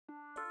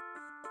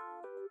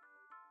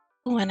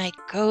when I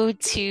go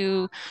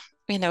to,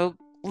 you know,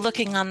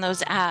 looking on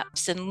those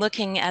apps and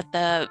looking at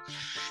the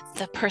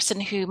person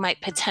who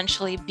might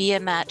potentially be a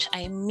match,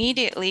 I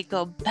immediately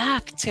go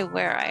back to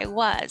where I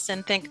was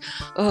and think,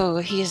 oh,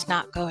 he's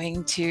not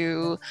going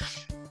to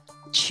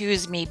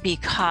choose me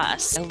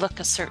because I look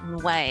a certain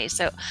way.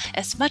 So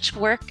as much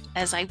work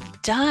as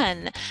I've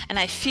done, and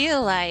I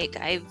feel like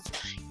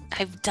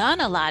I've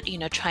done a lot,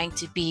 trying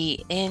to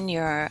be in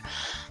your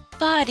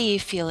body,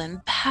 feel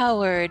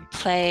empowered,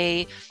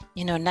 play,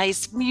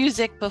 nice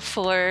music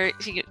before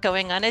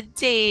going on a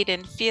date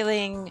and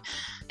feeling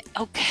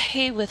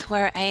okay with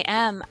where I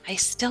am, I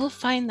still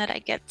find that I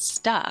get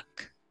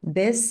stuck.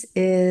 This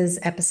is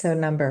episode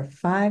number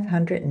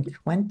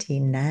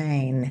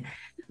 529.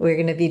 We're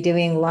going to be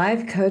doing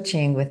live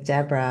coaching with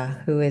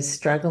Deborah, who is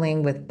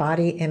struggling with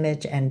body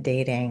image and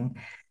dating.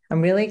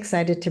 I'm really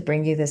excited to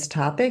bring you this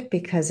topic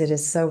because it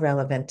is so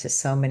relevant to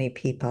so many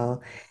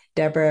people.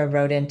 Deborah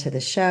wrote into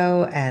the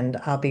show, and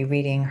I'll be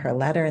reading her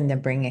letter and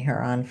then bringing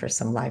her on for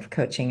some live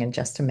coaching in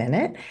just a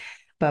minute.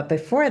 But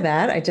before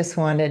that, I just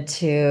wanted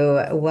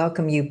to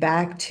welcome you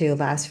back to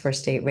Last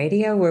First Date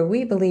Radio, where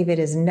we believe it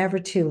is never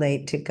too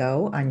late to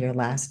go on your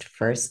last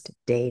first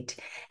date.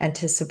 And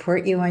to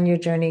support you on your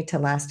journey to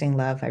lasting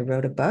love, I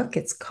wrote a book.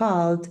 It's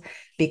called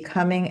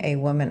Becoming a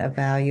Woman of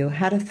Value: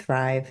 How to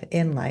Thrive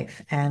in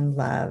Life and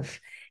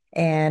Love.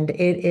 And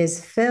it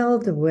is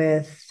filled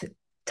with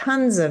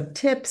tons of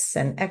tips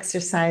and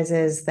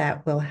exercises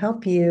that will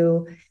help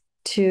you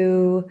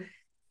to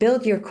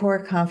build your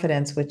core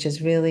confidence, which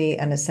is really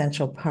an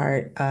essential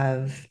part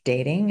of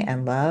dating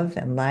and love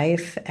and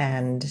life.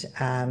 And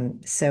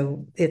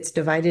so it's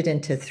divided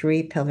into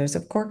three pillars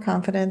of core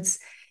confidence: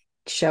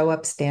 show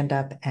up, stand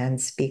up, and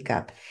speak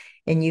up.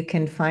 And you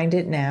can find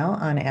it now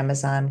on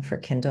Amazon for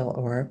Kindle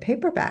or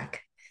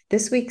paperback.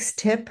 This week's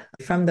tip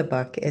from the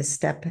book is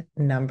step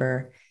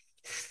number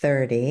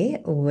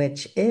 30,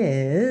 which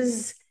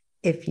is,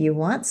 if you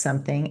want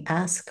something,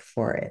 ask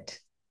for it.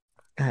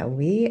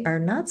 We are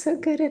not so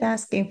good at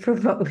asking for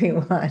what we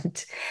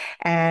want.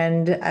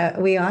 And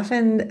we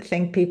often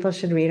think people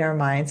should read our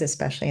minds,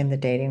 especially in the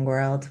dating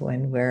world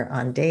when we're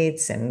on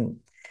dates. And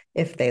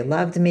if they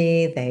loved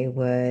me, they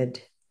would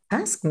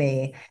ask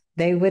me,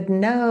 they would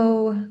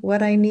know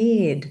what I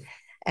need.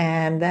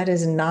 And that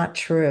is not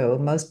true.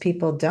 Most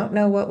people don't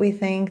know what we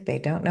think. They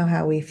don't know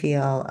how we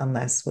feel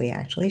unless we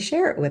actually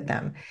share it with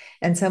them.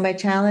 And so, my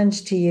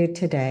challenge to you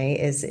today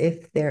is,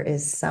 if there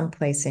is some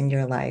place in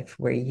your life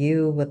where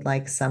you would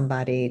like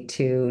somebody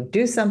to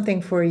do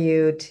something for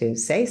you, to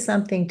say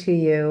something to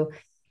you,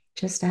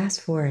 just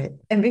ask for it.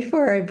 And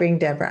before I bring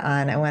Deborah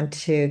on, I want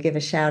to give a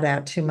shout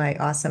out to my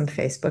awesome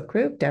Facebook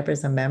group.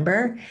 Deborah's a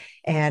member,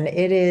 and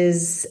it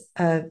is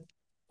a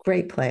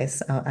great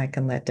place. I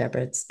can let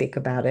Deborah speak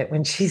about it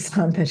when she's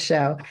on the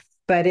show.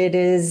 But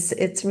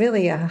it's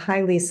really a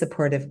highly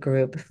supportive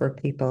group for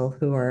people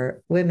who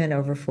are women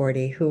over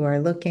 40 who are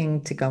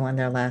looking to go on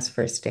their last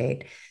first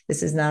date.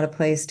 This is not a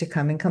place to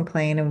come and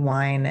complain and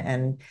whine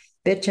and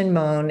bitch and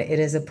moan. It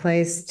is a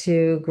place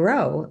to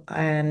grow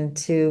and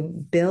to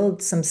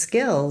build some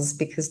skills,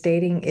 because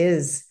dating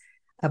is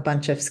a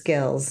bunch of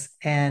skills.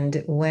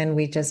 And when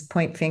we just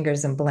point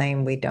fingers and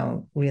blame, we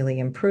don't really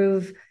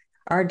improve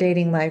our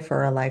dating life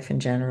or our life in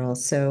general.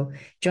 So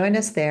join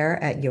us there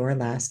at your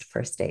last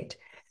first date.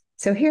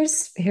 So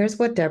here's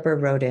what Deborah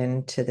wrote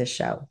into the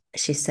show.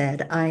 She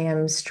said, I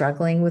am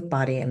struggling with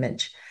body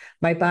image.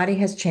 My body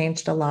has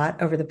changed a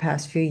lot over the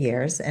past few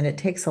years, and it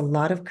takes a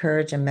lot of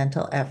courage and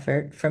mental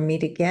effort for me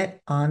to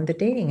get on the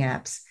dating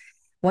apps.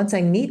 Once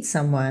I meet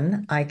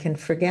someone, I can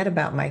forget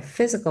about my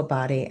physical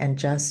body and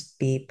just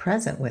be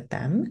present with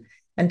them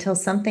until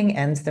something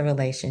ends the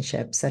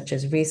relationship, such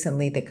as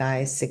recently the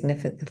guy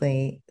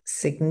significantly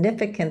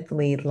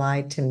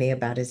lied to me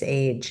about his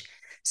age.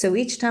 So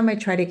each time I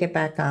try to get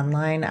back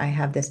online, I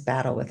have this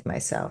battle with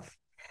myself.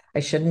 I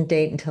shouldn't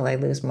date until I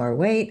lose more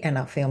weight and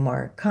I'll feel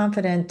more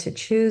confident to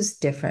choose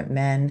different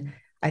men.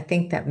 I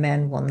think that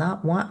men will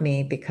not want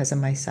me because of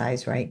my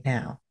size right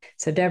now.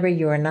 So, Deborah,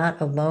 you are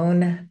not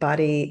alone.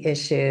 Body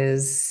image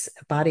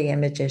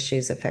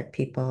issues affect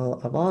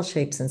people of all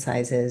shapes and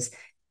sizes.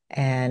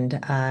 And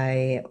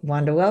I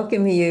want to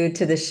welcome you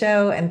to the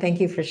show and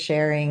thank you for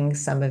sharing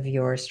some of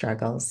your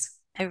struggles.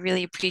 I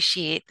really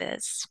appreciate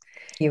this.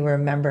 You were a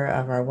member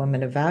of our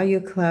Women of Value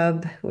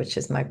Club, which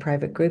is my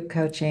private group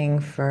coaching,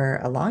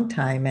 for a long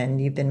time. And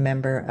you've been a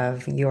member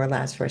of Your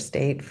Last First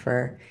Date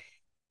for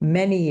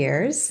many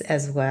years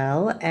as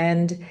well.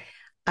 And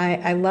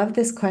I love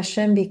this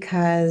question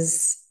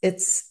because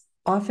it's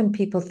often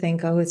people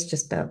think, oh, it's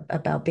just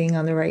about being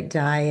on the right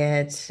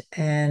diet,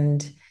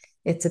 and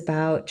it's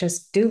about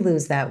just do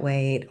lose that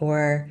weight,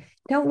 or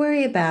don't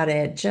worry about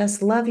it,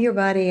 just love your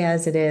body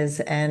as it is.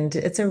 And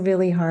it's a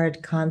really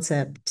hard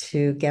concept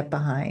to get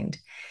behind.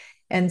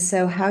 And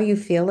so, how you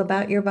feel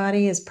about your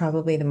body is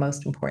probably the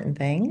most important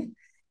thing.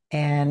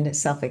 And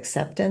self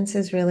acceptance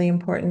is really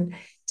important.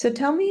 So,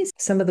 tell me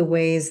some of the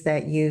ways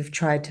that you've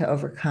tried to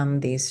overcome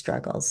these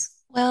struggles.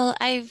 Well,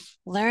 I've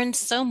learned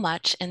so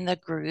much in the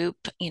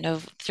group,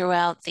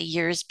 throughout the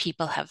years,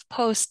 people have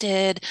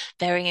posted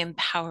very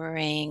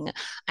empowering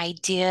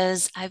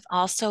ideas. I've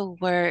also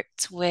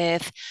worked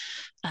with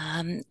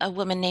a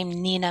woman named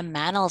Nina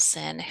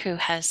Manelson, who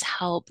has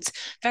helped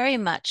very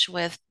much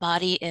with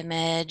body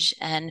image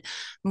and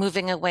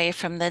moving away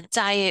from the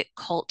diet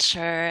culture.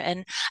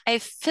 And I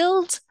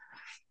filled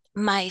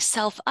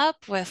myself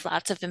up with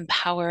lots of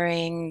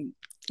empowering,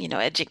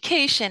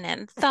 education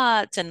and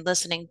thoughts and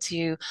listening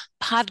to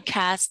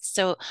podcasts.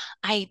 So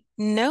I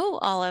know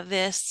all of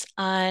this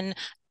on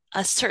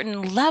a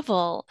certain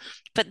level,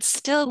 but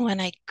still, when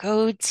I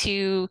go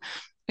to,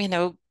 you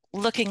know,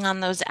 looking on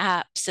those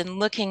apps and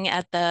looking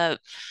at the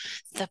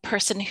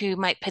person who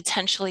might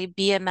potentially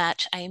be a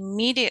match, I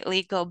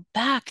immediately go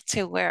back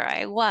to where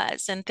I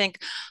was and think,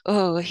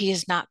 oh,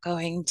 he's not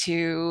going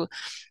to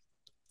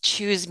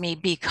choose me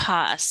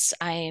because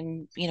I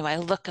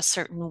look a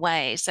certain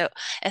way. So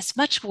as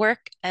much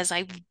work as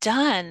I've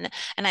done,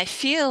 and I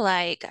feel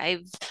like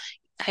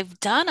I've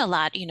done a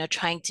lot,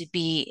 trying to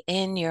be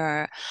in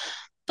your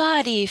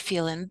body,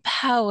 feel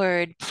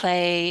empowered,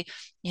 play,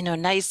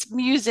 nice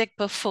music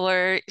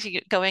before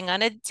going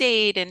on a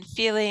date and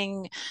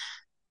feeling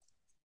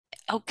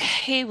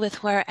okay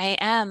with where I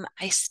am,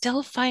 I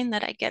still find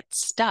that I get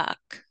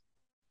stuck.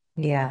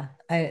 Yeah.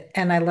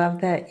 And I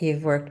love that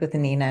you've worked with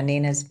Nina.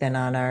 Nina's been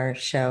on our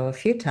show a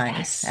few times,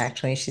 Yes.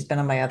 actually. She's been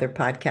on my other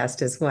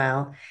podcast as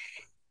well.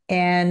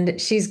 And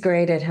she's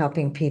great at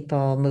helping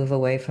people move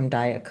away from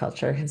diet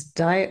culture. Because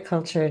diet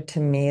culture to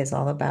me is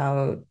all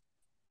about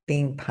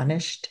being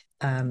punished,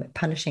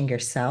 punishing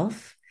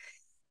yourself.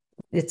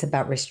 It's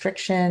about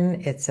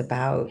restriction, it's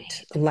about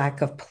Right.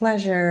 lack of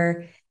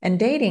pleasure. And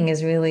dating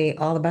is really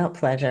all about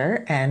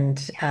pleasure and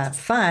Yes.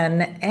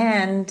 fun,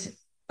 and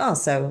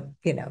also,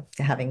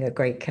 having a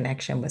great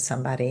connection with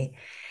somebody.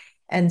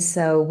 And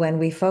so when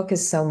we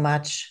focus so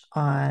much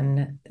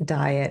on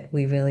diet,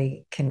 we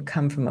really can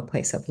come from a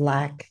place of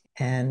lack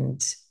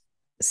and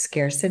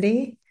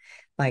scarcity,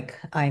 like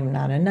I'm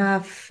not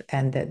enough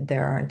and that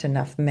there aren't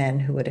enough men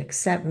who would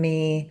accept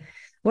me.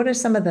 What are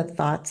some of the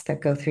thoughts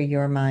that go through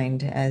your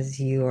mind as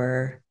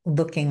you're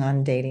looking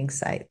on dating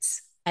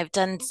sites? I've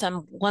done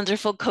some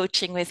wonderful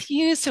coaching with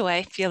you, so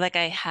I feel like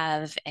I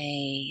have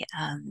a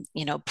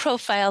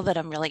profile that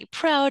I'm really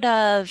proud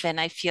of, and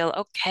I feel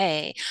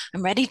okay,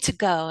 I'm ready to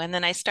go. And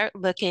then I start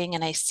looking,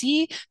 and I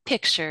see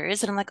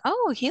pictures, and I'm like,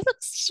 oh, he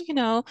looks,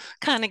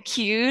 kind of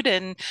cute,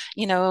 and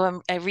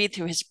I read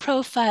through his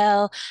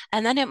profile,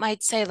 and then it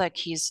might say like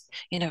he's,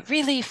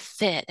 really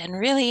fit and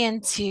really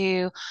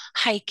into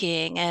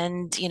hiking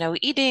and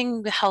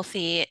eating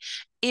healthy,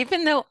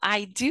 even though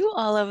I do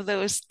all of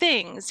those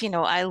things,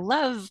 I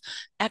love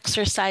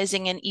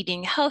exercising and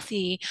eating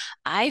healthy,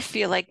 I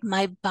feel like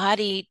my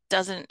body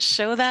doesn't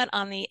show that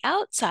on the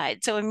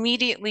outside. So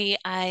immediately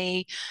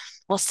I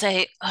will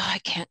say, oh, I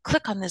can't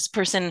click on this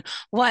person.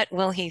 What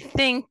will he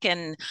think?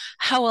 And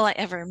how will I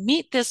ever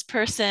meet this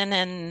person?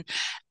 And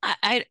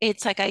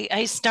it's like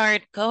I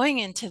start going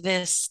into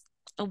this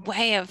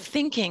way of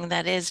thinking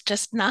that is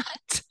just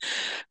not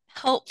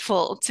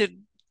helpful to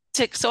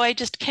so I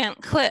just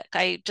can't click.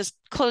 I just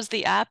close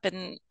the app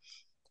and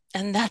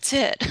that's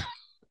it.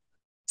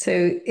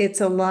 So it's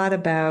a lot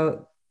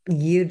about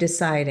you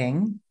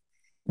deciding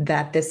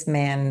that this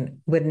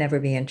man would never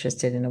be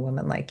interested in a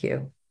woman like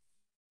you.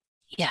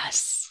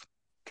 Yes.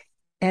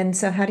 And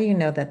so, how do you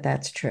know that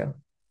that's true?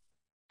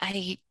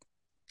 I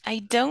I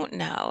don't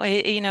know.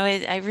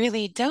 I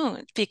really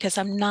don't because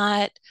I'm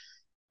not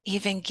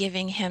even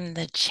giving him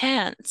the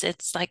chance.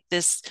 It's like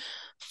this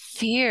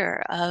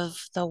fear of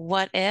the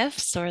what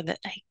ifs or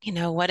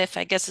what if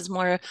I guess is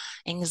more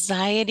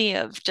anxiety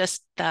of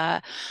just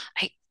I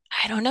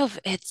I don't know if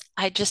it's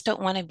I just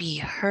don't want to be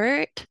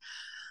hurt.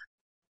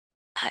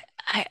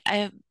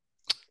 I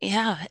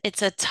yeah,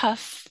 it's a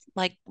tough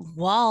like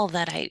wall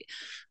that I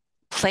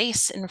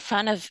place in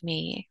front of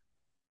me.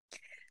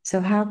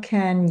 So, how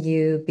can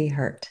you be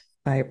hurt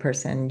by a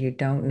person you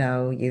don't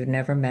know, you've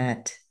never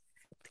met,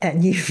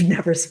 and you've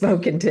never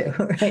spoken to,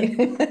 right?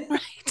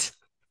 Right.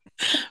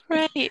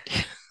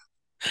 Right.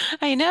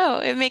 I know.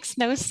 It makes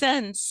no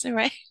sense,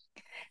 right?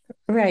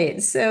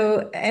 Right.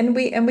 So, and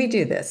we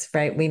do this,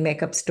 right? We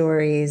make up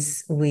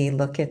stories, we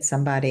look at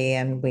somebody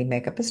and we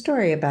make up a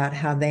story about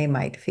how they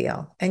might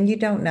feel. And you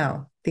don't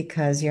know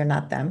because you're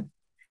not them.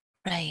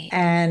 Right.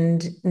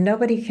 And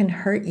nobody can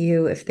hurt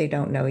you if they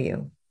don't know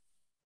you,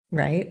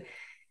 right?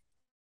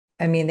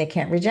 I mean, they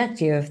can't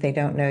reject you if they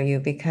don't know you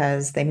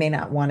because they may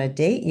not want to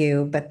date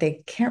you, but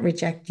they can't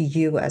reject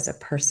you as a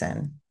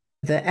person.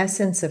 The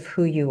essence of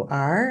who you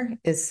are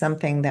is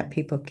something that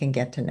people can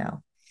get to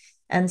know.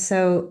 And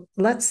so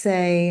let's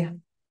say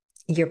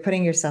you're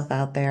putting yourself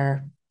out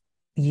there,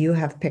 you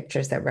have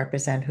pictures that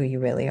represent who you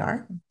really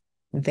are.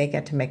 They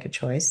get to make a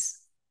choice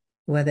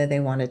whether they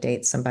want to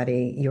date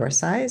somebody your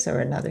size or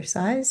another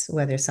size,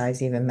 whether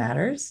size even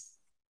matters.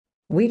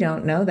 We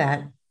don't know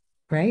that,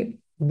 right?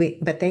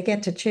 But they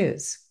get to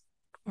choose.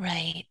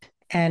 Right.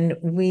 And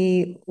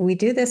we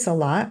do this a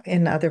lot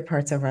in other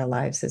parts of our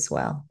lives as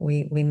well.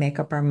 We make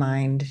up our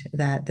mind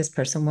that this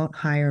person won't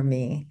hire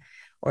me,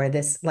 or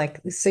this, like,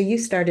 so you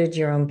started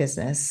your own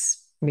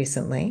business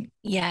recently.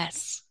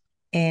 Yes.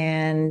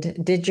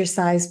 And did your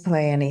size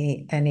play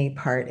any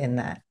part in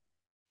that?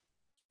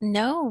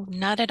 No,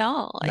 not at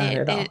all. Not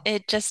at all.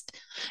 It just,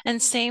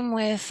 and same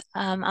with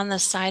on the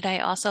side, I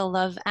also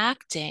love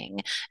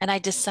acting. And I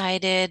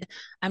decided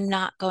I'm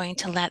not going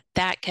to let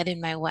that get in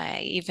my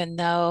way, even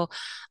though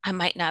I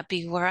might not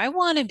be where I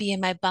want to be in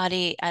my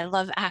body. I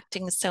love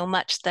acting so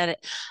much that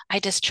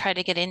I just try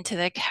to get into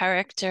the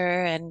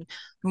character and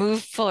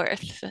move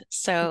forth.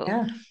 So,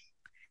 Yeah.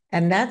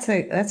 And that's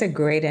a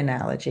great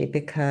analogy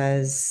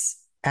because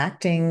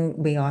acting,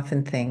 we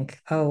often think,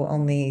 oh,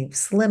 only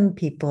slim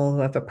people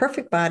who have a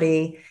perfect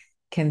body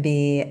can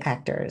be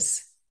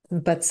actors.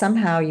 But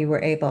somehow you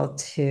were able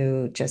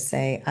to just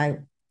say,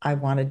 I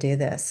want to do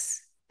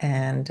this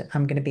and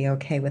I'm going to be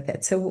okay with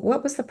it. So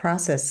what was the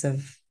process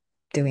of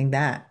doing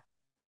that?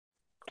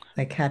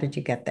 Like, how did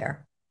you get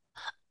there?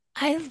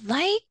 I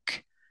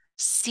like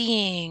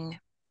seeing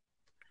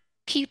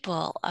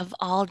people of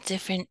all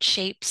different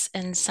shapes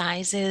and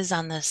sizes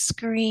on the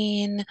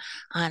screen,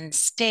 on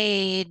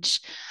stage.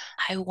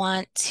 I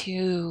want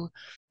to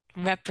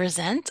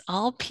represent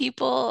all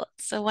people.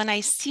 So when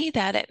I see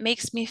that, it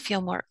makes me feel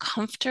more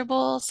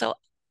comfortable. So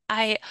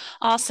I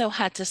also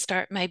had to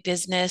start my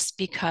business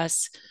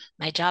because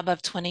my job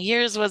of 20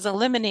 years was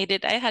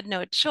eliminated. I had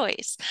no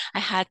choice. I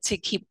had to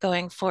keep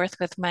going forth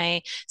with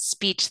my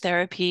speech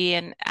therapy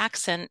and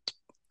accent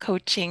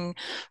coaching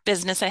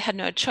business. I had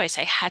no choice.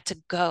 I had to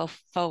go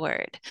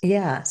forward.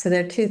 Yeah, so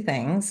there are two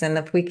things. And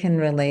if we can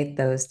relate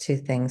those two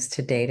things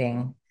to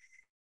dating,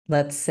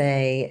 let's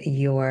say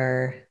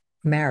your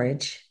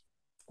marriage,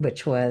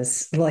 which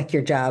was like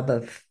your job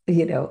of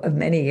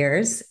many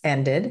years,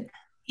 ended,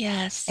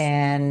 Yes.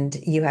 and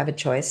you have a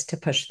choice to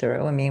push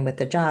through. I mean, with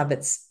the job,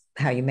 it's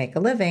how you make a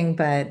living,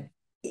 but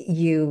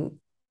you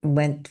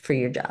went for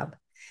your job.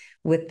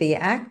 With the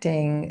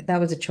acting, that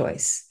was a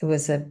choice. It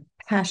was a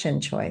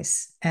passion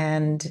choice.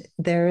 And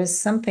there is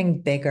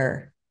something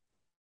bigger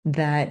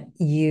that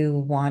you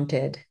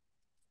wanted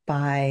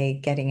by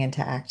getting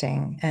into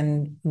acting.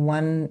 And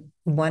one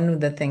of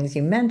the things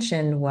you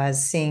mentioned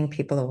was seeing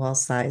people of all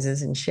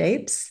sizes and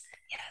shapes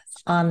Yes.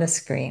 on the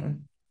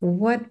screen.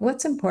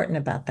 What's important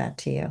about that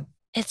to you?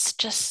 It's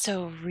just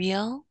so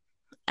real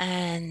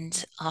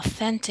and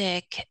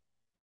authentic.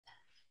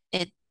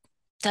 It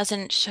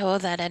doesn't show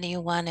that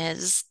anyone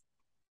is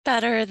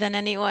better than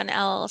anyone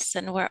else,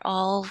 and we're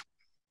all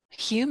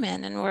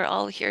human and we're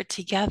all here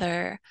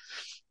together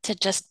to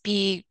just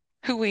be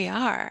who we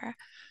are.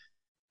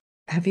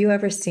 Have you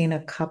ever seen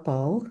a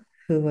couple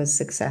who was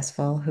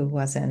successful who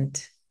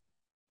wasn't,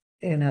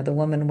 the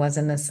woman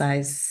wasn't a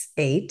size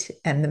 8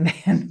 and the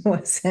man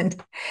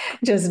wasn't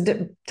just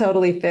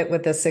totally fit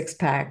with a six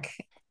pack?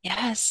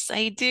 Yes,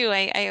 I do.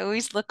 I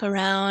always look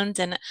around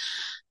and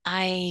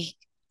I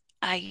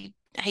I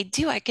I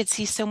do. I could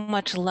see so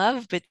much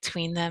love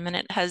between them, and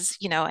it has,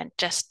 and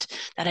just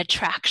that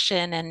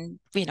attraction and,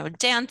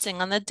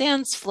 dancing on the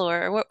dance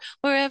floor or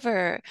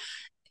wherever.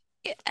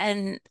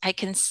 And I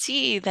can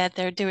see that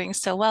they're doing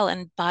so well,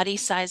 and body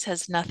size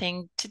has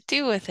nothing to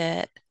do with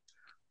it.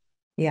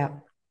 Yeah.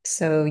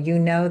 So you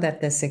know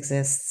that this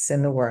exists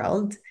in the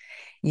world.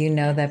 You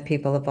know that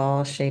people of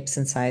all shapes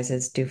and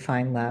sizes do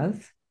find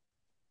love,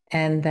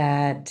 and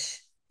that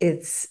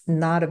it's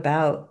not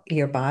about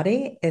your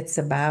body, it's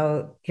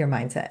about your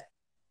mindset.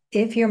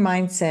 If your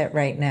mindset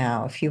right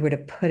now, if you were to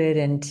put it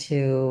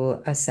into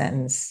a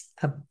sentence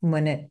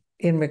when it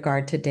in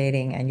regard to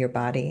dating and your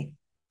body,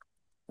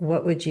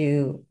 what would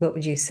you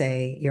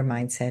say your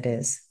mindset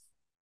is?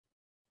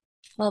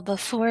 Well,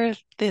 before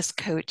this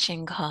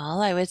coaching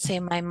call, I would say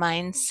my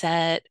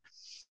mindset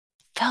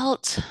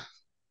felt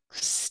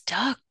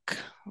stuck,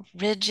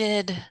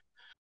 rigid,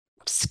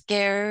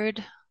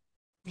 scared,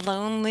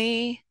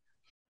 lonely,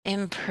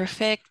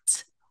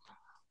 imperfect,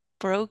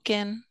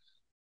 broken.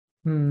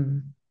 Hmm.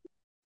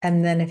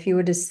 And then if you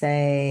were to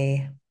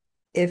say,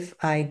 if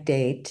I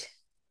date,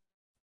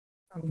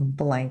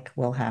 blank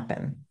will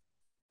happen.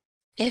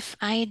 If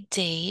I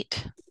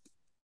date,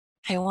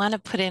 I want to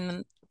put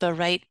in the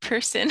right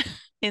person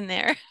in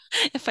there.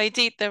 If I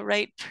date the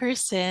right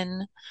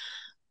person,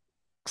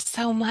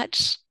 so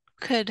much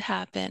could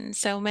happen.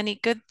 So many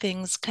good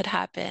things could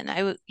happen.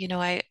 I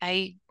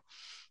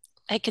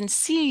can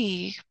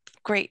see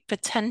great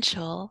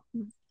potential.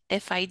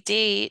 If I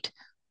date,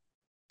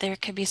 there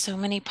could be so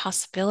many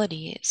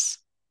possibilities.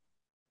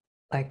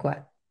 Like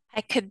what?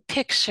 I could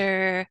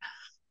picture,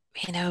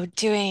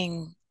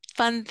 doing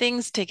fun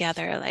things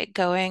together, like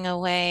going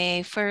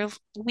away for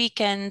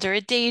weekend or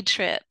day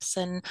trips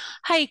and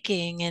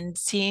hiking and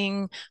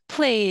seeing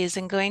plays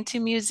and going to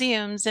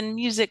museums and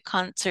music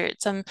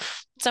concerts. I'm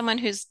someone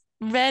who's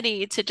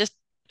ready to just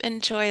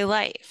enjoy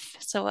life.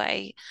 So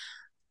I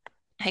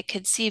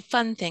could see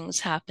fun things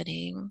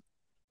happening.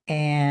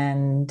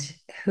 And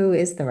who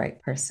is the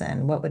right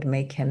person? What would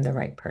make him the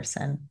right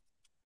person?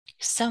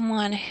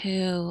 Someone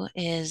who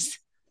is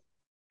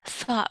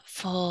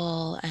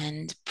thoughtful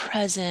and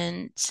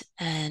present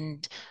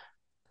and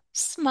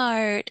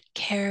smart,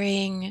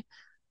 caring,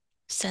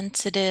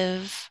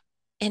 sensitive,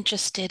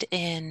 interested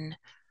in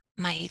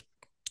my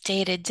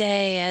day to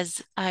day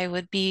as I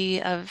would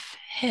be of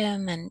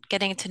him and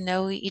getting to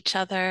know each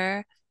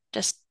other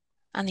just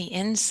on the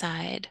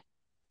inside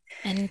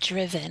and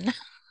driven.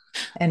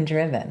 And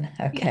driven.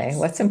 Okay. Yes.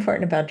 What's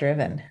important about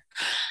driven?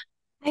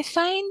 I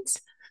find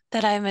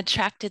that I'm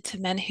attracted to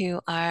men who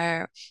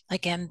are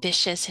like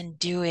ambitious and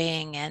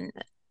doing and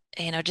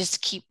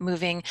just keep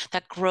moving,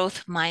 that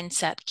growth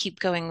mindset, keep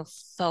going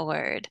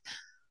forward.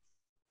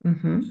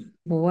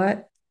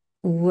 What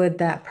would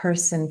that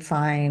person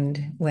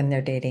find when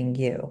they're dating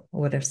you?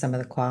 What are some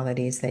of the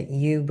qualities that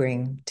you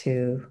bring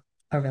to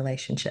a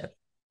relationship?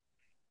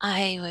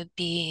 I would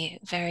be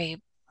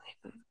very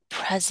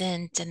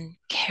present and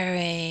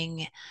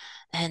caring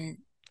and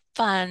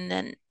fun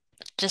and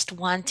just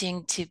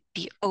wanting to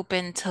be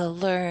open to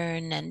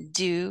learn and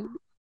do.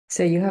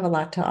 So you have a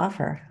lot to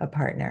offer a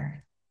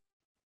partner,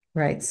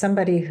 right?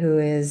 Somebody who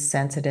is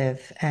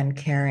sensitive and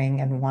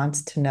caring and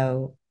wants to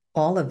know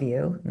all of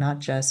you, not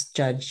just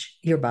judge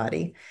your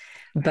body,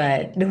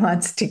 Right. but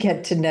wants to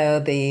get to know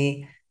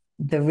the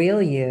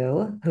real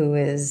you, who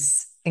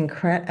is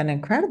an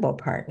incredible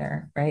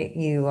partner, right?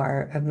 You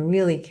are a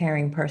really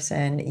caring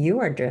person. You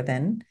are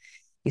driven.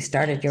 You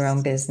started your own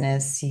Yes.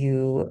 business.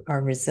 You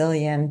are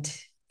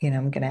resilient.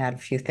 I'm going to add a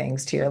few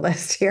things to your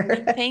list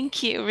here.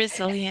 Thank you.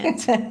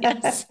 Resilient.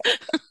 Yes.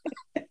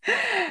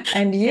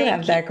 And you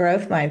have Thank you. that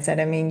growth mindset.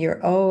 I mean,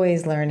 you're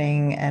always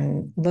learning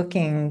and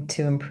looking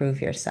to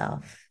improve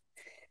yourself,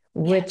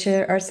 which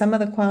Yes. are some of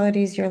the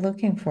qualities you're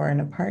looking for in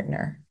a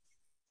partner.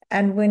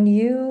 And when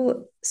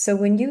you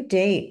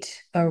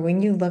date or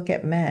when you look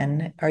at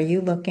men, are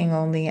you looking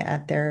only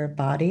at their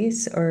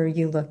bodies or are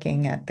you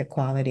looking at the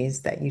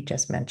qualities that you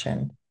just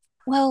mentioned?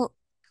 Well,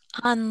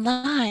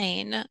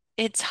 online,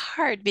 it's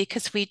hard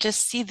because we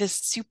just see this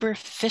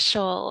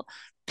superficial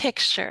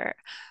picture.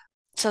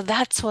 So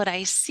that's what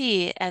I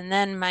see. And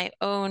then my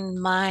own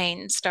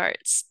mind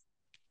starts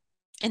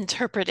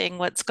interpreting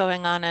what's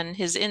going on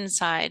his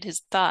inside,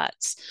 his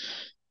thoughts,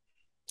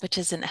 which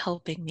isn't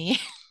helping me.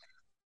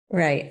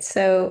 Right.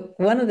 So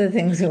one of the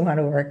things we want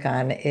to work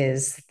on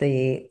is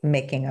the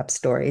making up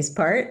stories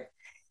part,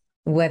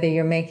 whether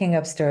you're making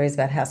up stories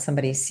about how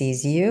somebody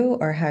sees you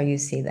or how you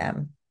see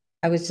them.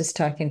 I was just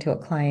talking to a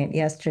client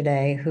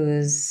yesterday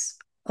who's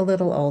a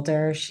little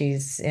older.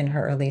 She's in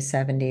her early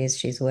 70s.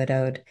 She's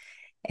widowed.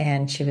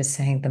 And she was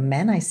saying, the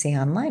men I see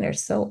online are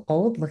so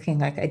old looking,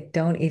 like I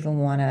don't even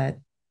want to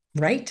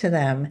write to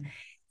them.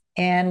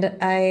 And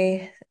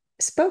I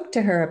spoke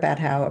to her about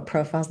how a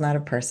profile's not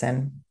a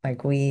person. I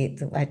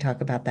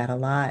talk about that a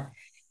lot,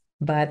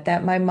 but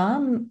that my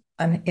mom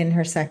in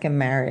her second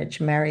marriage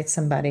married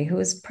somebody who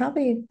was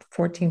probably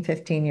 14,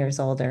 15 years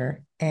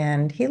older,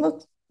 and he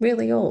looked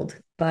really old,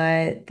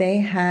 but they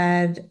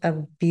had a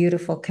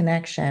beautiful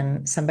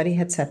connection. Somebody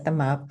had set them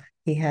up.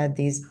 He had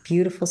these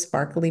beautiful,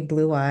 sparkly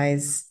blue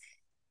eyes.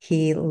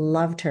 He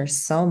loved her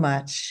so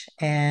much,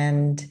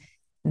 and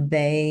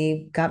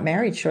they got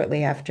married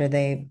shortly after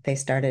they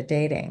started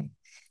dating.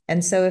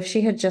 And so if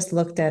she had just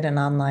looked at an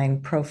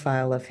online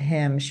profile of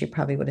him, she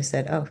probably would have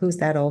said, "Oh, who's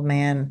that old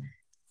man?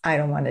 I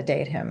don't want to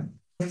date him."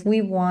 If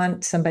we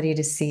want somebody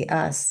to see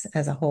us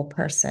as a whole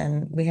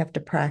person, we have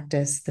to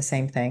practice the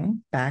same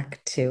thing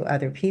back to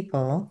other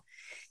people.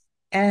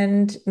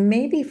 And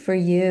maybe for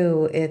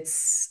you,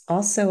 it's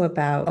also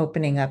about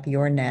opening up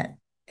your net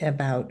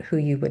about who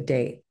you would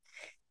date,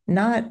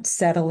 not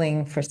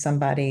settling for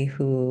somebody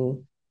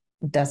who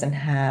doesn't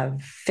have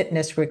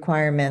fitness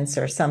requirements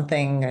or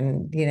something,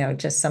 and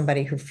just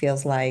somebody who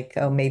feels like,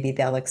 oh, maybe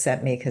they'll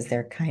accept me because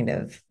they're kind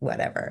of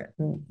whatever.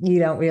 You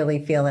don't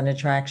really feel an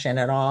attraction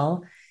at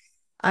all.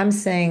 I'm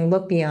saying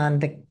look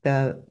beyond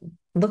the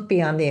look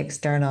beyond the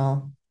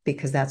external,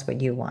 because that's what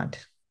you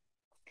want.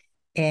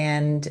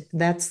 And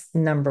that's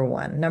number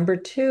one. Number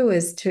two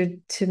is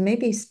to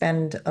maybe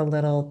spend a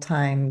little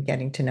time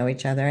getting to know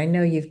each other. I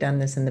know you've done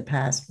this in the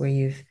past where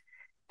you've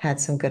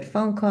had some good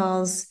phone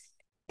calls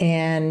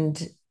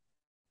and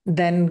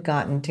then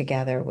gotten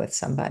together with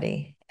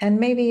somebody. And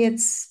maybe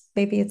it's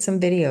some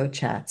video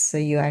chats so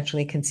you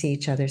actually can see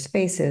each other's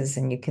faces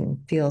and you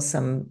can feel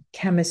some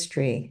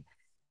chemistry.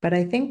 But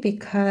I think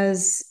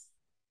because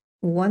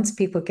once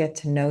people get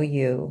to know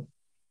you,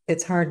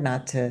 it's hard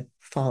not to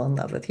fall in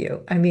love with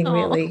you. I mean, Oh,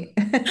 really,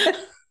 it,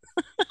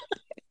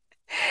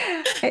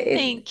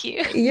 thank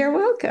you. you're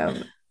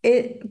welcome.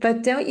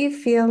 But don't you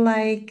feel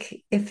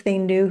like if they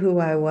knew who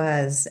I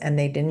was and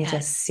they didn't just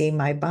Yes. see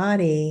my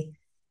body,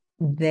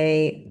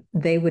 they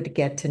would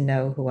get to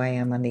know who I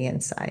am on the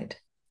inside.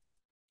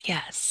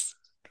 Yes.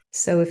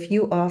 So if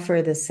you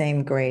offer the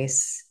same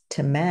grace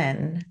to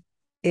men,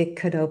 it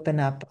could open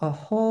up a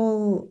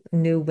whole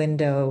new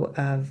window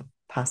of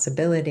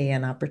possibility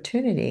and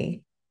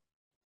opportunity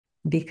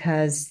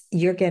because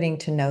you're getting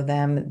to know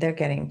them, they're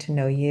getting to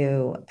know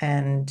you.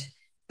 And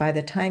by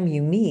the time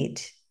you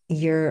meet,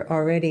 you're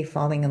already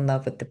falling in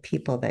love with the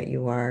people that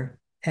you are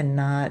and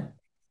not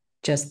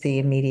just the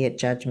immediate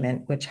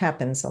judgment, which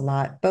happens a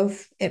lot,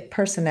 both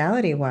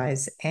personality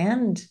wise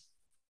and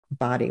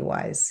body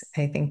wise.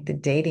 I think the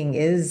dating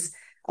is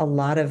a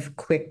lot of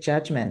quick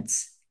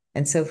judgments.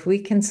 And so if we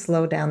can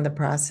slow down the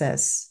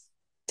process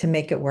to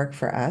make it work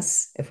for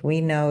us, if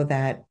we know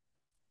that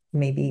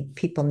maybe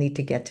people need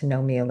to get to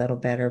know me a little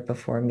better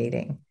before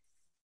meeting,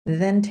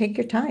 then take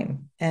your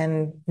time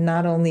and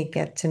not only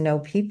get to know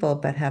people,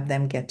 but have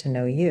them get to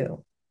know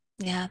you.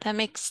 Yeah, that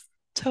makes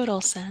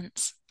total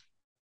sense.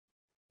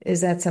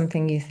 Is that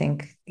something you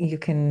think you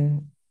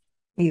can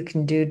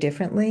do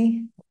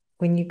differently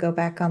when you go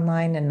back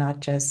online and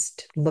not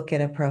just look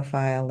at a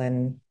profile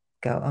and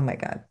go, oh my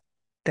God,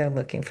 they're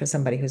looking for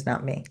somebody who's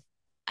not me?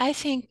 I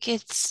think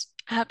it's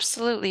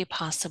absolutely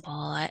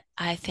possible.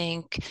 I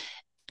think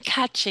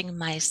catching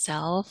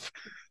myself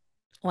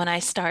when I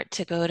start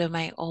to go to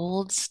my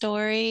old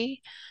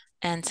story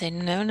and say,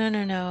 no, no,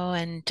 no, no,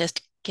 and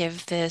just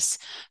give this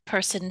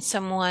person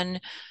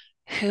someone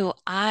who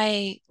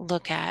I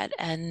look at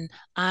and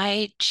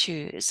I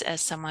choose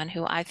as someone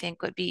who I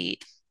think would be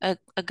a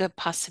good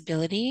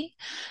possibility,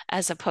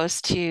 as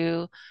opposed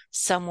to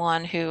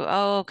someone who,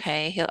 oh,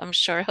 okay, I'm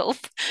sure he'll,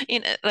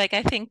 like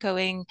I think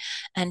going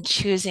and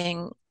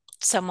choosing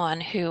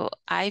someone who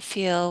I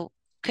feel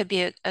could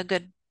be a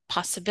good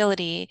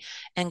possibility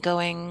and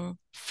going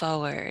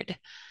forward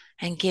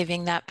and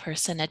giving that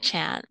person a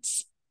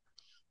chance.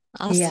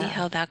 I'll see Yeah,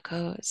 how that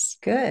goes.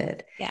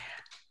 good. Yeah.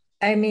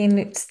 I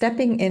mean,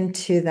 stepping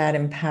into that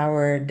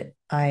empowered,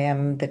 I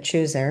am the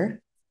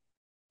chooser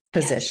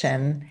Yes.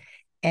 position,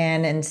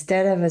 and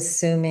instead of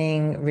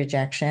assuming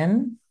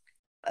rejection,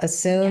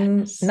 assume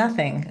Yes.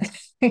 nothing.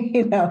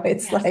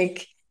 It's Yes.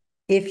 like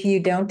if you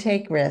don't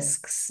take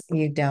risks,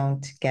 you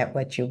don't get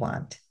what you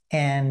want.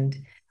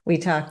 And we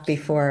talked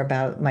before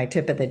about my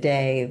tip of the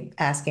day,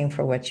 asking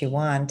for what you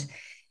want.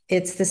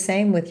 It's the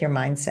same with your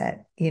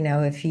mindset.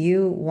 If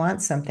you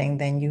want something,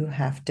 then you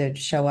have to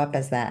show up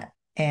as that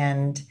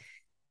and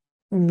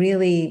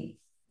really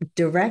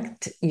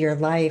direct your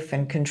life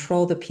and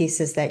control the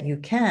pieces that you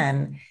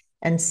can.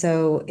 And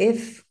so,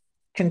 if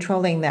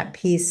controlling that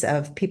piece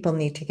of people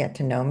need to get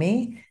to know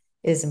me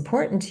is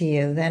important to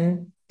you,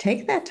 then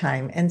take that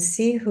time and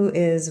see who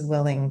is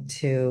willing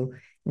to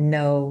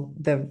know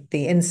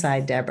the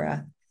inside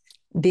Deborah.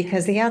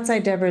 Because the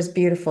outside Deborah is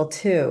beautiful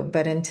too,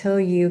 but until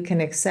you can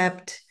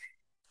accept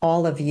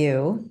all of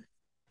you,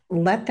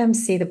 let them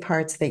see the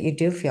parts that you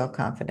do feel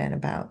confident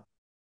about.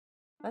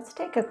 Let's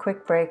take a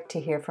quick break to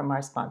hear from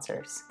our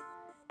sponsors.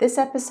 This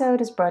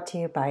episode is brought to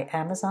you by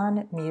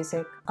Amazon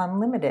Music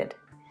Unlimited.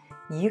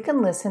 You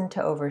can listen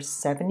to over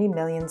 70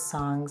 million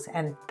songs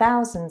and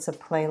thousands of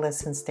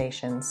playlists and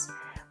stations.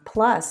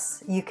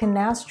 Plus, you can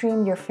now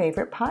stream your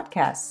favorite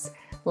podcasts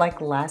like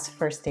Last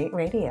First Date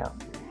Radio.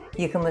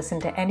 You can listen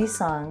to any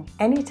song,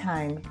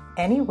 anytime,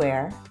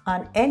 anywhere,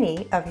 on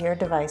any of your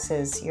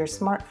devices, your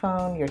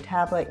smartphone, your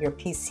tablet, your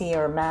PC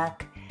or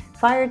Mac,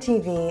 Fire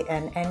TV,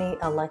 and any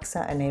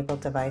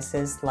Alexa-enabled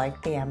devices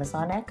like the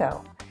Amazon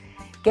Echo.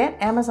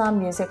 Get Amazon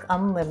Music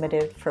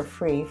Unlimited for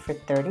free for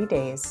 30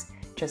 days.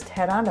 Just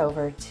head on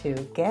over to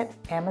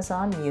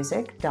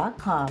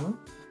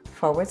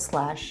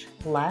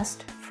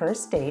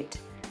getamazonmusic.com/lastfirstdate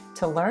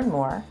to learn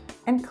more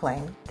and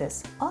claim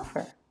this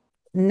offer.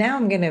 Now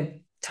I'm going to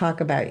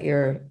talk about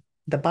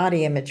the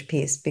body image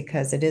piece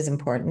because it is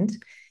important.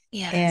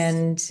 Yes.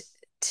 And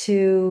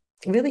to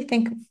really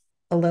think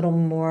a little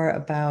more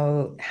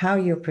about how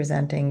you're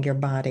presenting your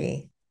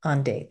body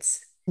on dates,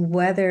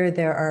 whether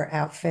there are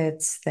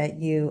outfits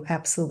that you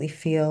absolutely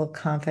feel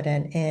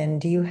confident in.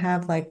 Do you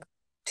have like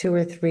 2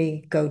 or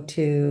 3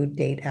 go-to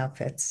date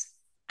outfits?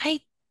 I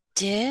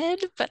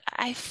did, but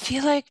I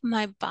feel like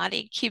my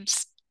body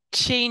keeps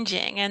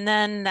changing. And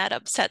then that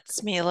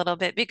upsets me a little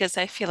bit because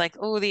I feel like,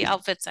 oh, the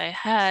outfits I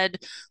had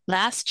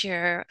last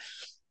year,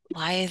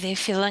 why are they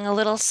feeling a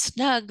little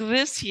snug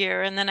this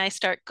year? And then I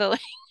start going.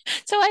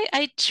 So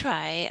I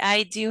try.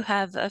 I do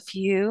have a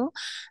few.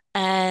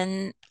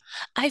 And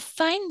I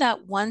find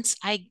that once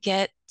I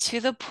get to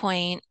the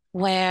point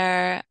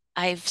where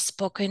I've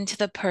spoken to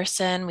the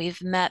person,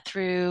 we've met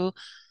through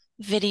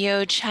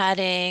video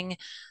chatting,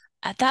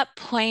 at that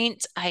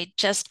point, I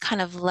just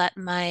kind of let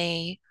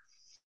my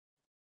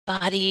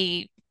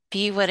body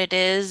be what it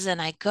is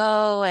and I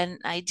go and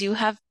I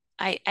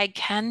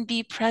can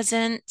be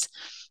present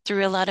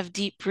through a lot of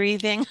deep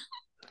breathing,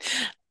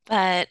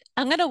 but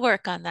I'm going to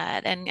work on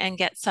that and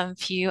get some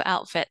few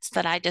outfits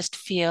that I just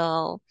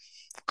feel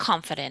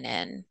confident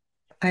in.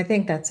 I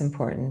think that's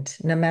important.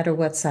 No matter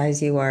what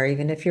size you are,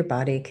 even if your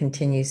body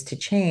continues to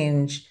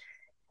change,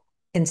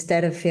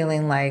 instead of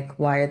feeling like,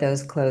 why are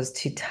those clothes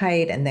too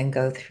tight? And then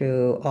go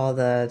through all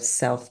the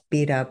self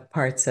beat up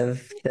parts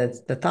of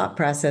the thought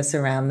process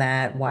around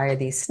that. Why are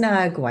these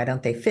snug? Why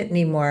don't they fit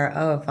anymore?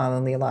 Oh, if I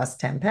only lost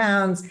 10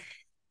 pounds.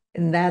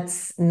 And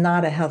that's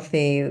not a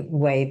healthy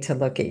way to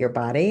look at your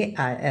body,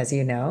 as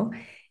you know,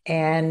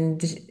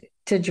 and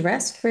to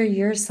dress for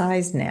your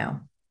size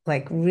now.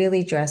 like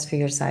really dress for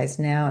your size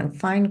now and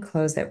find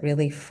clothes that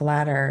really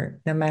flatter,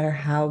 no matter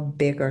how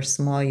big or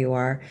small you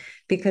are.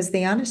 Because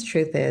the honest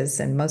truth is,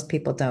 and most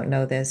people don't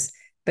know this,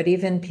 but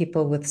even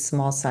people with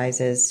small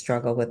sizes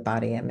struggle with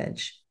body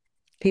image.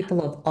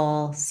 People of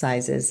all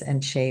sizes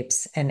and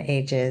shapes and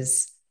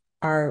ages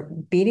are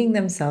beating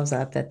themselves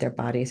up that their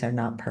bodies are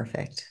not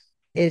perfect.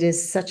 It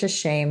is such a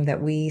shame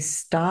that we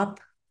stop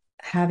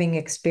having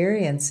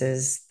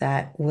experiences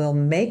that will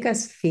make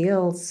us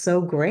feel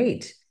so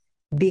great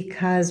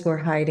because we're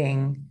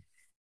hiding,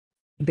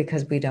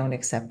 because we don't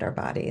accept our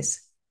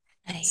bodies.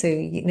 Right. So,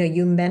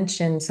 you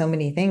mentioned so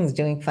many things,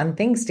 doing fun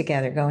things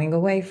together, going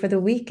away for the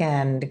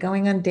weekend,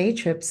 going on day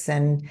trips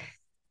and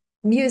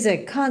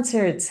music,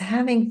 concerts,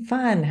 having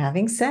fun,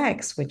 having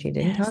sex, which you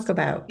didn't talk Yes.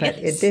 about, but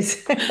it Yes.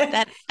 is.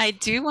 That I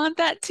do want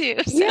that too.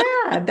 So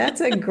Yeah,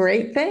 that's a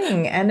great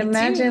thing. And I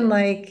imagine do.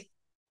 like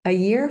a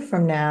year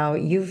from now,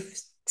 you've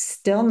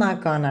still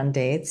not gone on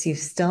dates, you've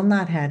still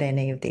not had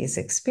any of these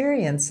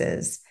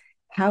experiences.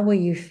 How will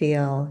you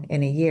feel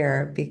in a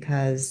year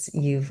because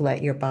you've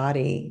let your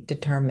body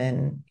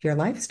determine your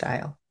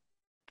lifestyle?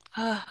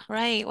 Oh,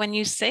 right. When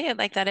you say it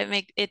like that,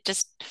 it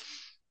just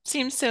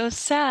seems so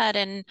sad.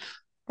 And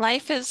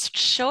life is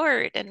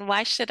short. And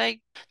why should I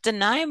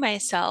deny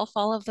myself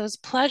all of those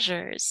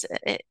pleasures?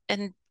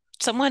 And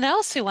someone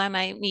else who I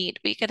might meet,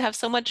 we could have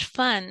so much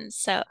fun.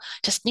 So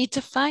just need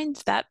to find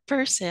that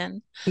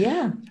person.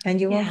 Yeah, and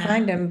you won't Yeah.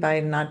 find him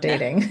by not No,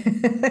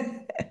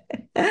 dating.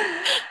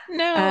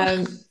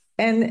 no.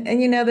 And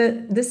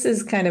that this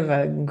is kind of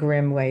a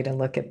grim way to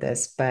look at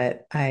this,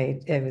 but I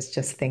was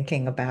just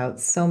thinking about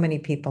so many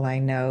people I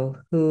know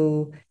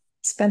who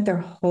spent their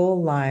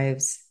whole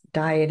lives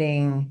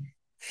dieting,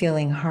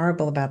 feeling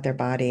horrible about their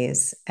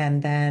bodies,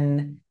 and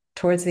then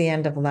towards the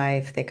end of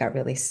life, they got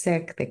really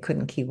sick, they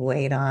couldn't keep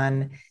weight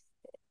on.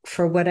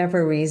 For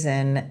whatever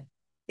reason,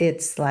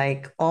 it's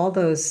like all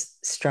those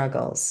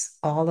struggles,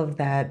 all of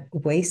that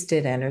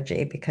wasted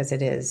energy, because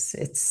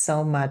it's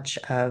so much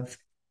of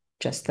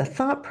just the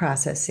thought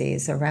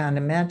processes around.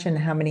 Imagine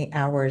how many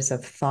hours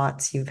of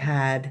thoughts you've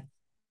had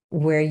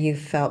where you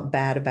felt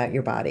bad about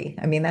your body.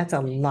 I mean, that's a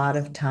lot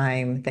of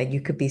time that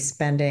you could be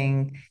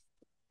spending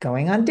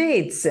going on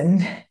dates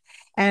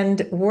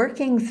and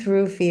working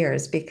through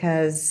fears,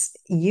 because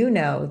you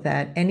know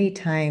that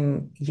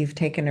anytime you've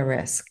taken a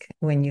risk,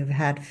 when you've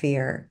had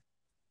fear,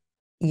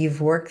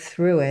 you've worked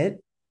through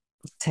it.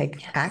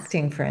 Take Yes.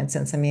 acting, for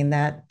instance. I mean,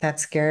 that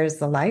scares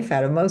the life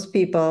out of most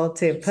people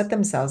to Yes. put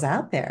themselves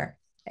out there.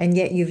 And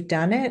yet you've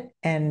done it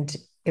and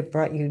it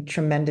brought you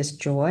tremendous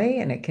joy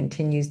and it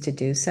continues to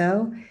do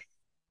so.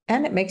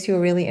 And it makes you a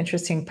really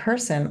interesting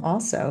person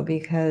also,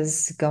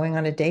 because going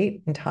on a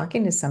date and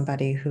talking to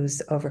somebody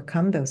who's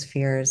overcome those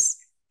fears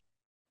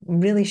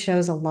really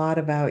shows a lot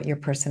about your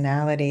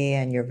personality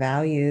and your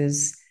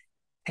values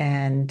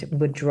and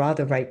would draw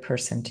the right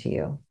person to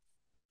you.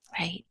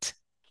 Right.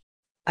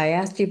 I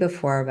asked you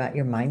before about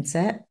your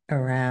mindset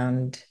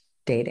around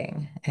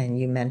dating, and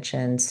you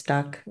mentioned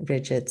stuck,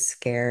 rigid,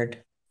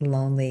 scared,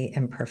 lonely,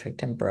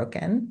 imperfect, and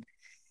broken.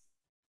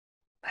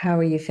 How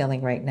are you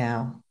feeling right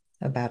now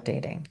about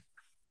dating?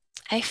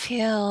 I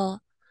feel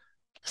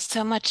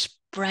so much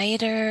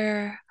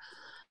brighter,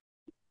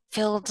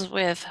 filled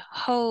with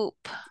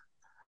hope.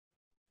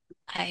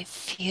 I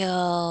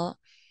feel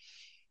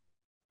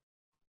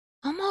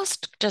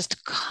almost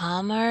just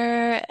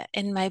calmer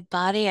in my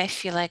body. I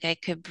feel like I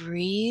could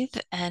breathe,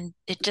 and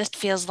it just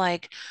feels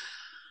like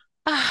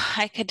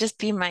I could just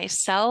be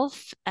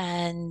myself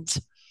and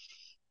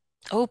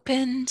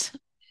opened.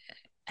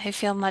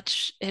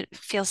 It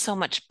feels so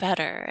much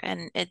better.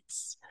 And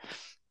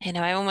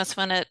I almost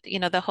want to,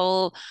 the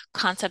whole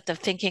concept of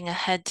thinking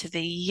ahead to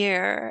the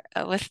year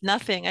with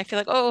nothing. I feel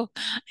like, oh,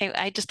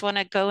 I just want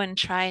to go and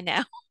try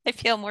now. I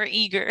feel more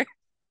eager.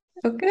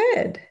 Oh,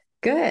 good,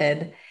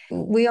 good.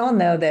 We all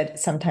know that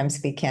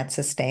sometimes we can't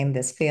sustain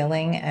this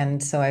feeling.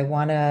 And so I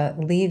want to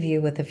leave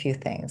you with a few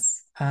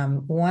things.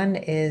 One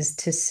is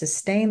to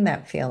sustain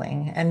that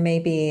feeling and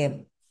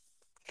maybe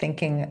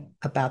thinking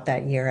about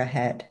that year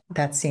ahead.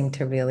 That seemed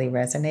to really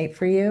resonate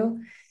for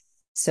you.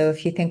 So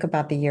if you think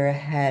about the year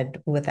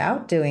ahead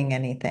without doing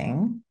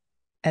anything,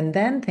 and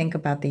then think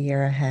about the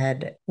year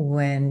ahead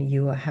when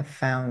you have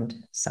found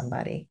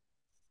somebody,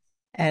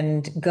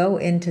 and go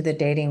into the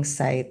dating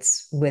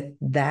sites with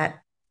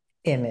that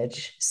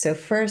image. So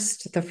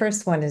the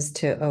first one is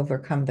to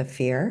overcome the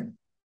fear.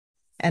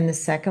 And the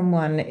second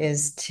one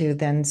is to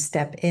then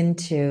step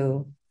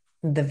into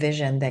the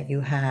vision that you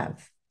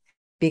have.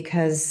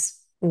 Because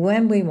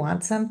when we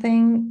want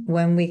something,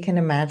 when we can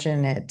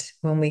imagine it,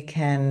 when we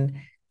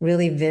can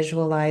really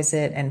visualize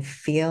it and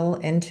feel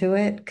into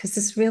it, because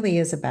this really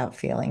is about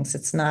feelings.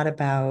 It's not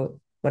about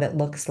what it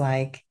looks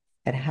like.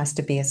 It has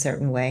to be a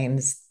certain way and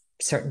a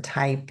certain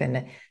type and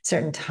a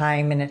certain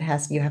time, and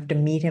you have to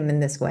meet him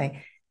in this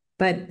way.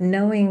 But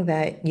knowing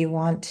that you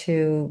want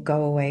to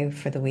go away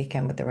for the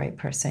weekend with the right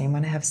person, you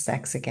want to have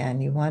sex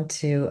again, you want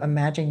to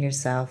imagine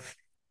yourself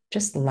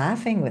just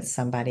laughing with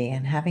somebody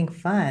and having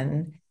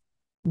fun,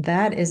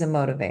 that is a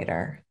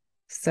motivator.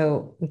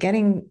 So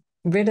getting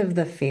rid of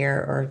the fear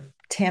or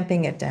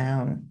tamping it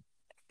down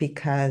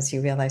because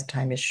you realize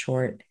time is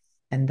short,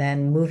 and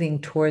then moving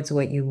towards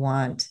what you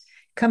want.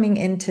 Coming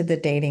into the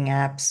dating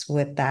apps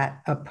with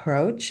that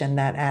approach and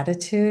that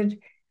attitude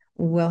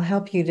will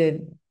help you to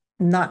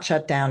not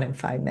shut down in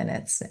 5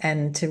 minutes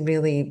and to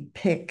really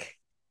pick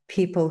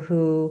people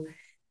who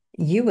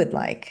you would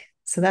like.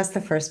 So that's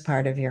the first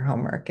part of your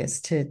homework,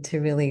 is to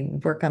really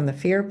work on the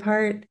fear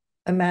part,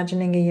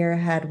 imagining a year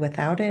ahead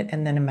without it,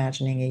 and then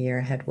imagining a year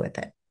ahead with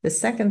it. The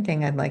second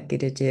thing I'd like you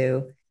to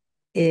do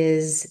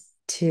is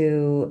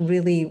to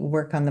really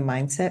work on the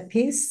mindset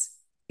piece,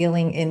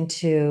 feeling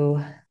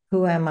into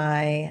who am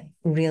I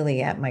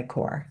really at my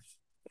core?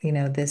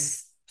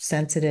 This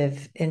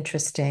sensitive,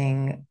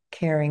 interesting,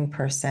 caring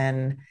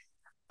person.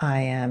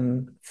 I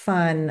am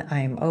fun. I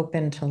am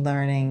open to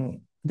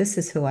learning. This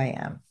is who I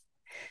am.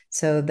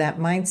 So that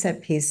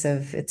mindset piece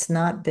of, it's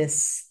not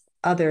this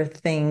other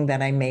thing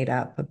that I made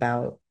up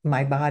about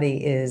my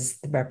body is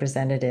the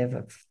representative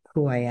of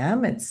who I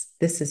am.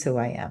 This is who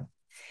I am.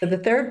 So the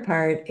third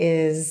part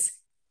is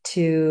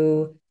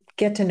to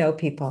get to know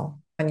people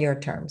on your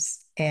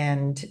terms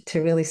and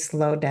to really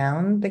slow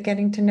down the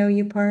getting to know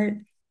you part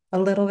a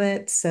little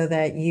bit so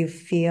that you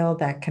feel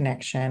that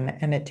connection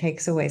and it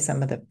takes away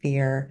some of the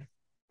fear,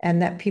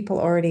 and that people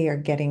already are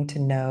getting to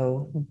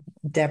know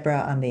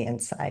Deborah on the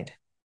inside.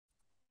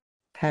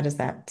 How does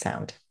that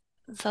sound?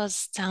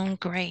 Those sound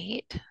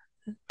great.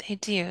 They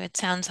do. It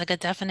sounds like a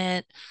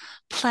definite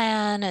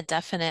plan, a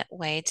definite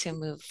way to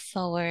move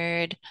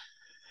forward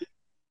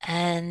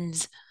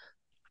and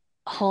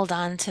hold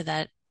on to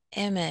that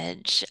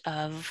image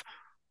of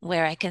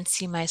where I can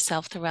see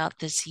myself throughout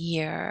this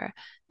year.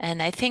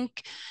 And I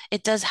think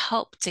it does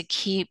help to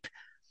keep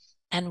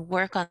and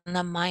work on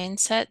the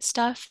mindset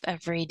stuff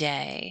every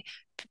day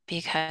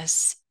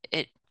because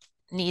it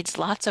needs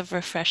lots of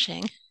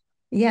refreshing.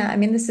 Yeah, I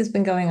mean, this has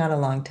been going on a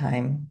long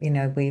time.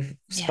 We've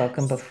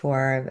spoken Yes.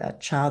 before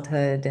about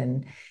childhood,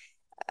 and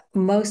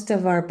most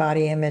of our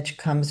body image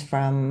comes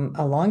from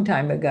a long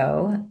time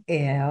ago.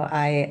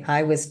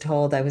 I was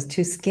told I was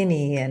too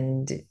skinny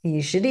and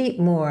you should eat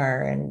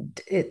more. And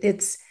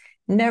it's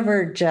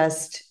never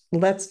just,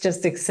 let's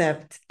just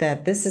accept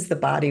that this is the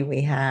body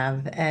we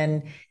have.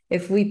 And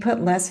if we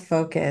put less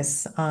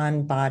focus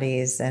on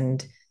bodies,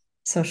 and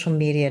social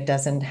media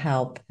doesn't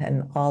help,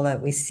 and all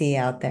that we see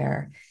out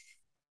there,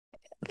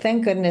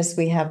 thank goodness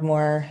we have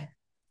more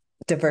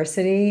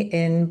diversity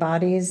in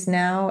bodies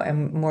now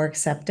and more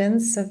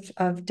acceptance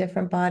of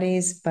different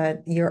bodies,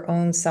 but your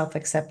own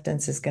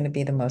self-acceptance is going to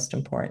be the most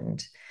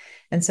important.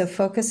 And so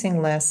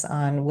focusing less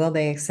on will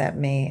they accept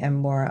me and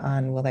more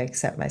on will I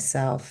accept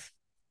myself.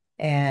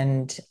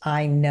 And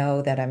I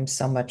know that I'm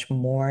so much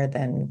more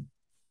than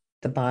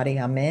the body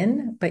I'm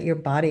in, but your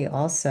body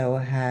also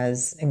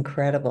has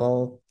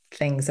incredible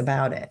things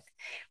about it.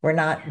 We're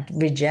not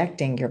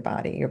rejecting your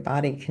body. Your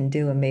body can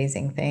do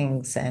amazing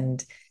things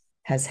and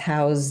has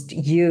housed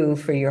you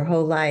for your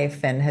whole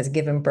life and has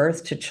given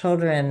birth to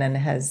children and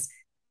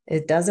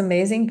it does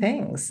amazing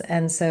things.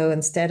 And so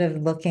instead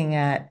of looking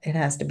at it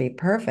has to be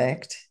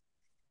perfect,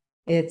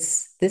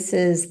 this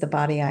is the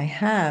body I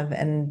have,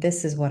 and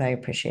this is what I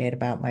appreciate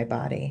about my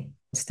body.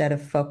 Instead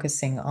of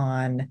focusing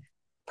on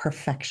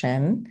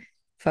perfection,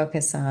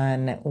 focus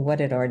on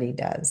what it already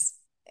does.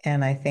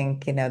 And I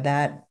think,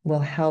 that will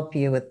help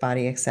you with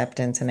body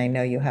acceptance. And I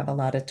know you have a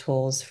lot of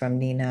tools from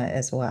Nina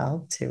as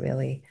well to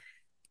really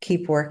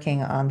keep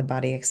working on the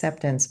body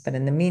acceptance. But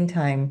in the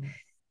meantime,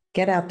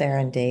 get out there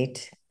and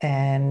date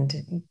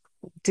and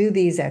do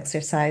these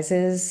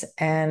exercises.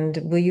 And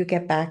will you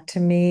get back to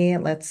me?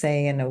 Let's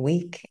say in a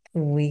week,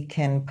 we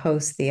can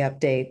post the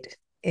update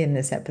in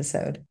this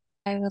episode.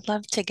 I would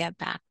love to get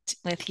back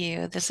with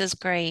you. This is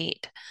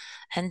great.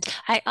 And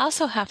I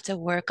also have to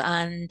work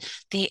on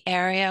the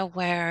area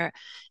where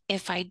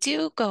if I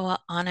do go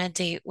on a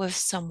date with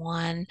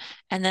someone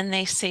and then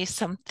they say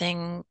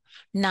something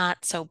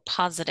not so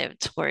positive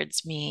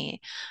towards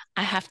me,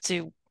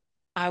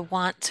 I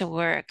want to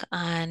work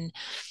on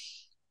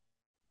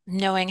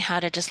knowing how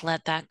to just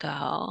let that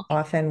go.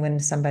 Often, when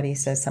somebody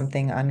says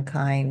something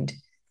unkind,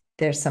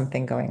 there's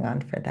something going on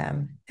for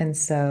them. And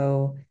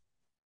so,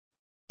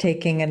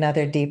 taking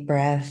another deep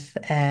breath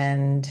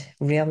and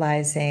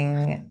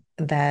realizing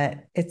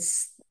that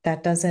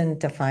that doesn't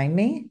define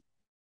me.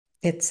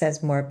 It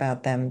says more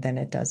about them than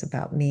it does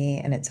about me.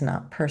 And it's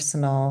not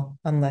personal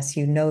unless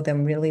you know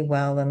them really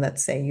well. And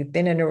let's say you've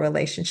been in a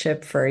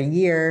relationship for a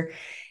year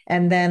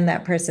and then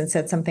that person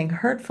said something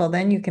hurtful,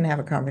 then you can have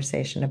a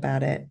conversation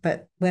about it.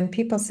 But when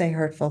people say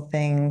hurtful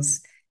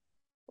things,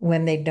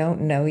 when they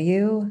don't know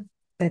you,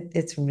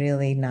 it's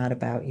really not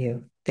about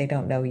you. They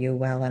don't know you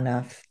well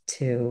enough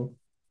to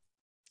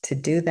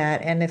do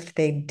that. And if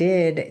they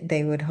did,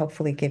 they would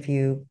hopefully give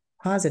you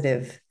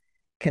positive,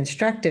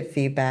 constructive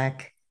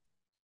feedback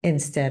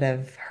instead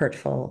of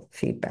hurtful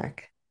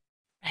feedback.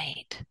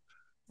 Right.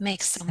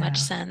 Makes so So, much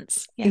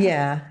sense. Yeah.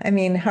 yeah, I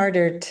mean,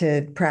 harder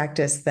to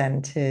practice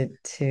than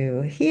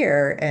to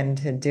hear and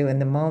to do in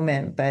the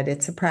moment, but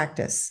it's a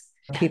practice.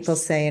 People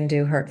Yes. say and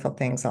do hurtful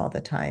things all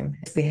the time.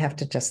 We have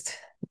to just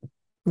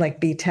like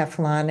be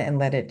Teflon and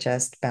let it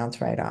just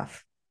bounce right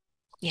off.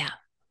 Yeah.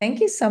 Thank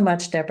you so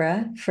much,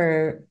 Deborah,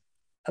 for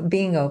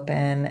being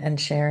open and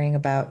sharing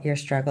about your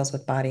struggles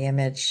with body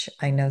image.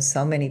 I know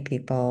so many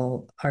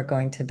people are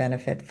going to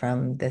benefit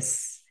from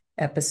this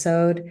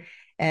episode.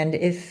 And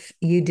if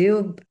you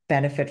do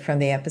benefit from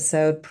the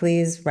episode,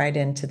 please write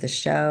into the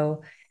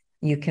show.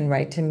 You can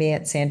write to me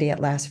at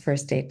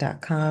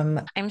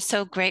sandy@lastfirstdate.com. I'm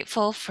so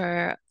grateful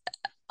for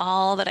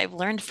all that I've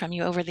learned from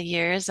you over the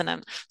years, and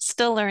I'm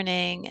still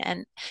learning.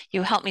 And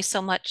you helped me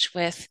so much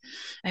with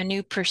a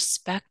new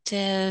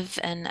perspective.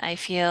 And I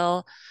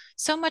feel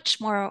so much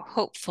more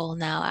hopeful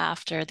now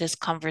after this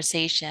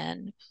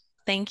conversation.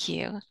 Thank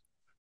you.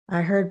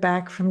 I heard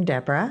back from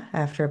Deborah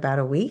after about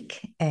a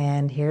week,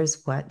 and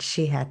here's what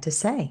she had to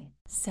say.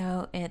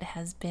 So it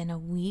has been a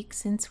week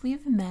since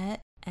we've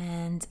met,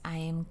 and I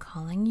am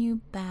calling you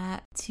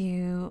back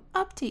to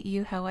update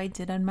you how I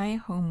did on my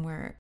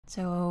homework.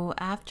 So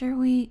after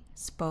we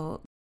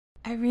spoke,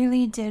 I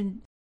really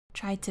did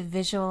try to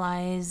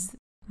visualize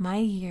my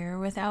year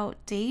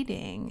without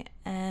dating,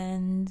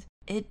 and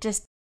it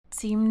just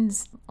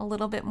seems a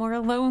little bit more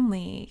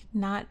lonely,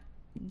 not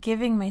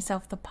giving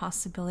myself the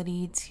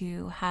possibility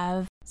to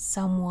have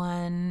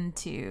someone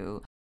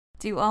to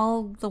do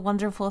all the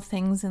wonderful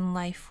things in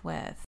life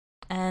with,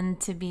 and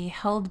to be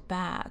held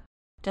back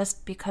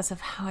just because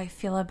of how I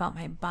feel about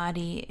my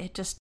body. It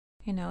just,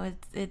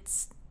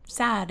 it's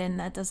sad, and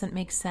that doesn't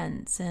make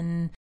sense.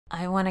 And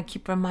I want to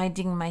keep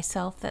reminding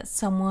myself that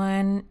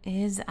someone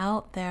is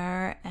out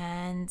there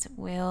and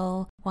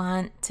will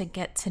want to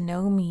get to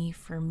know me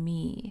for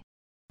me.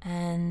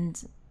 And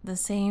the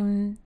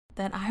same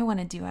that I want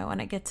to do, I want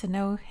to get to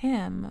know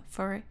him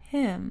for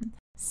him.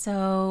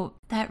 So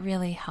that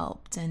really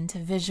helped, and to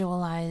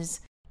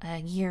visualize a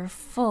year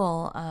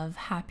full of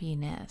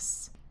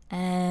happiness.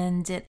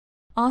 And it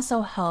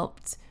also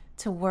helped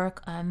to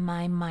work on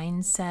my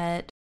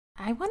mindset.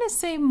 I want to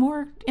say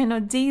more,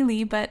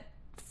 daily, but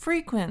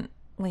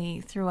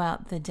frequently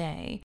throughout the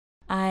day.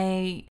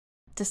 I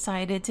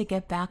decided to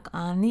get back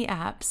on the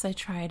apps. I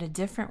tried a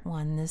different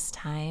one this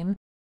time,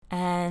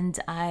 and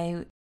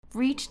I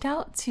reached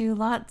out to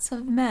lots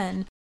of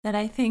men that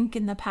I think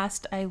in the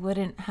past I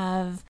wouldn't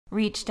have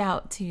reached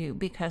out to,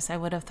 because I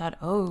would have thought,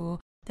 oh,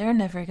 they're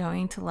never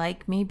going to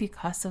like me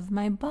because of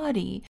my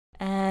body.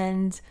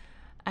 And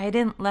I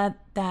didn't let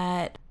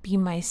that be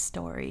my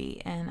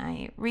story. And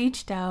I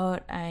reached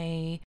out.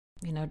 I,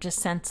 just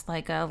sent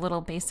like a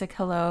little basic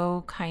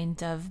hello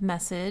kind of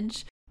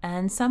message.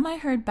 And some I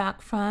heard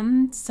back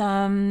from,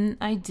 some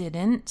I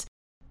didn't.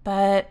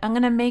 But I'm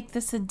going to make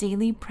this a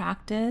daily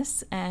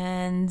practice,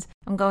 and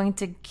I'm going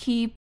to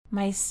keep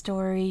my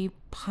story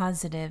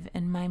positive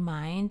in my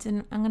mind,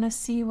 and I'm going to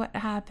see what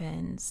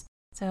happens.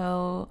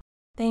 So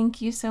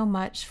thank you so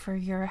much for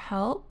your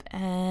help,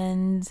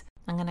 and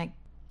I'm going to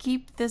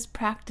keep this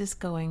practice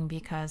going,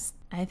 because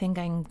I think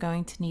I'm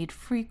going to need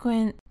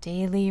frequent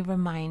daily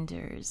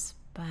reminders,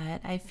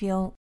 but I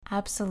feel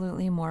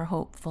absolutely more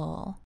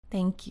hopeful.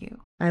 Thank you.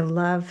 I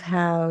love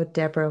how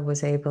Deborah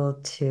was able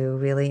to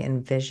really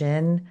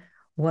envision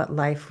what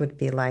life would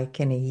be like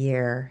in a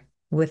year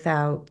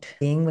without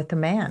being with a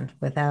man,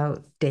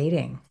 without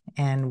dating,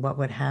 and what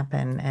would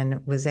happen,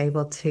 and was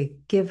able to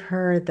give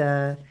her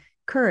the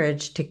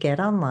courage to get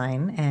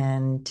online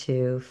and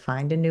to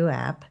find a new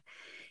app.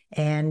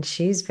 And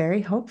she's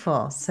very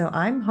hopeful. So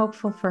I'm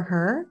hopeful for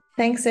her.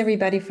 Thanks,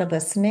 everybody, for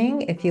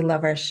listening. If you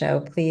love our show,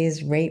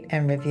 please rate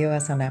and review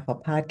us on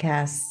Apple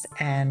Podcasts.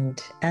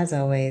 And as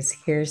always,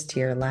 here's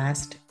to your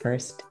last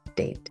first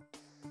date.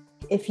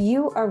 If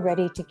you are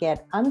ready to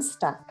get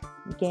unstuck,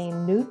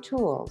 gain new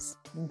tools,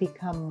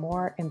 become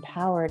more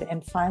empowered,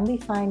 and finally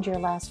find your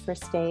last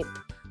first date,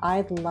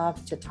 I'd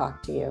love to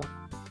talk to you.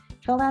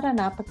 Fill out an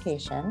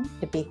application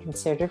to be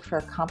considered for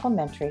a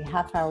complimentary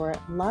half-hour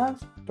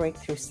love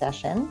breakthrough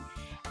session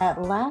at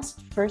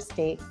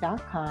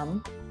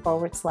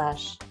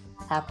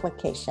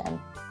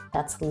lastfirstdate.com/application.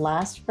 That's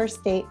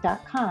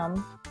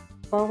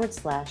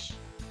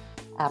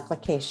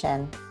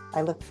lastfirstdate.com/application.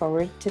 I look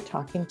forward to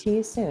talking to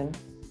you soon.